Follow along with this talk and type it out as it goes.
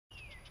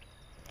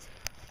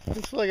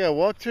Looks like I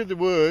walked through the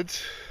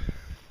woods.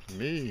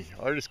 Me,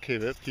 artist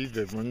cave up, he's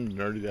the one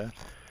nerdy guy.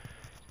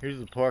 Here's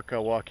the park I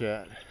walk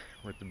at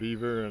with the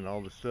beaver and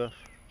all the stuff.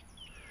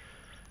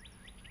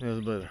 There's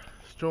a bit of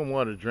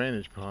stormwater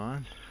drainage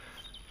pond.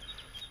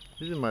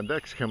 These are my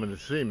ducks coming to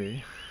see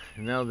me.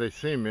 And now they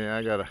see me,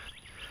 I gotta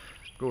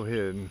go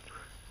ahead and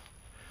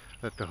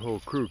let the whole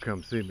crew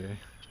come see me.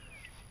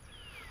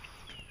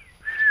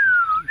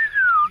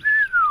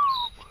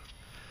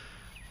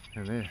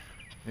 And they're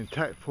in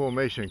tight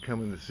formation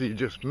coming to see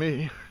just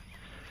me.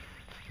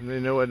 And they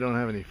know I don't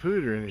have any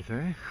food or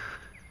anything.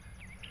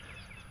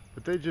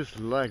 But they just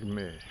like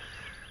me.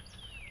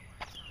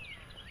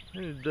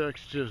 These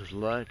ducks just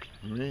like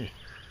me.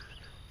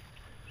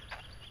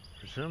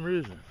 For some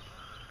reason.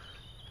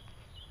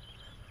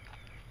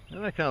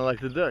 And I kind of like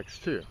the ducks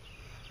too.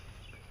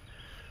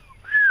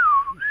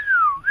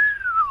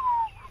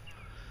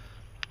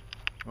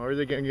 Or are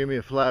they going to give me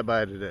a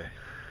flyby today?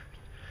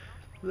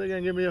 Are they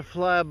going to give me a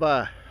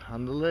flyby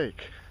on the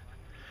lake?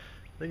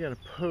 They're going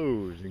to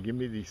pose and give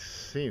me these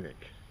scenic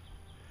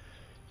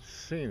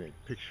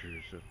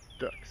pictures of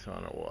ducks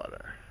on the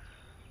water.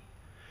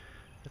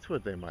 That's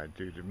what they might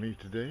do to me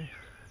today.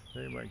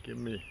 They might give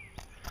me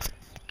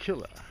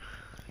killer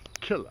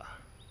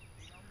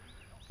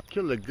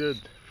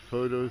good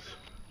photos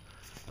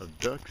of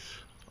ducks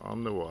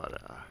on the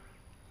water.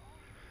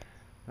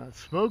 Not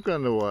smoke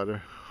on the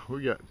water,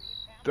 we got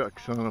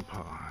ducks on a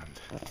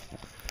pond.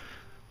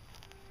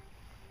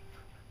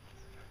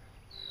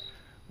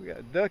 We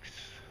got ducks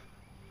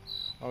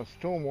on a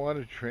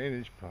stormwater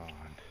drainage pond.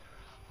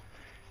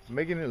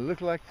 Making it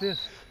look like this.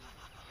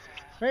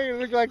 Making it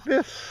look like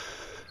this.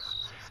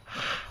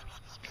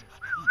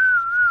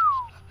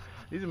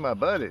 These are my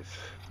buddies.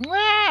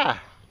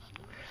 Ah!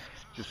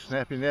 Just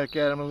snap your neck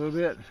at them a little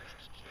bit.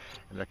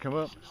 And I come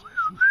up.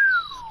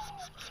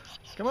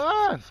 Come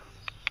on.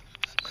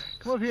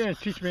 Come up here and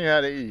teach me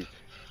how to eat.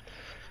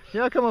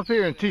 Y'all come up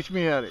here and teach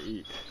me how to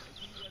eat.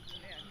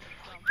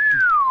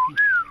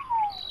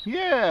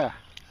 Yeah.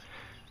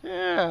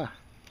 Yeah.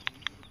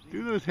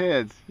 Do those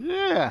heads.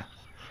 Yeah.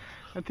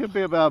 I tell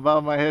people about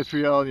bob my head for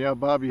y'all and y'all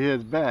bob your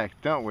heads back,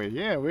 don't we?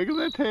 Yeah, wiggle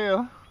that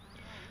tail.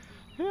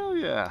 Hell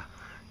yeah.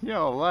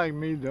 Y'all like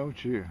me,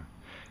 don't you? And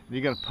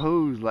you're gonna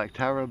pose like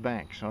Tyra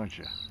Banks, aren't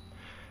you?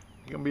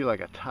 You're gonna be like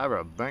a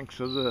Tyra Banks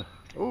of the...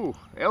 Oh,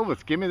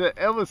 Elvis, give me that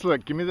Elvis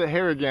look. Give me that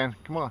hair again.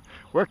 Come on.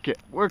 Work it,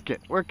 work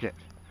it, work it,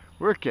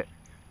 work it.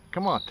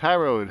 Come on,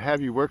 Tyra would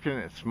have you working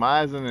and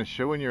smizing and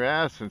showing your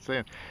ass and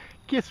saying,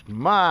 kiss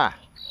my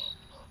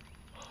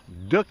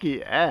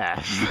ducky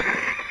ass.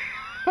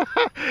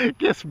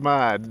 Kiss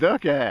my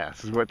duck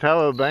ass is what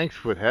Tyra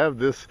Banks would have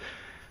this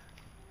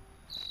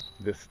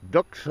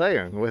duck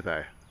saying with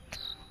a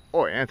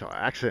Oriental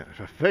accent,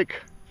 a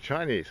fake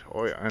Chinese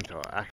Oriental accent.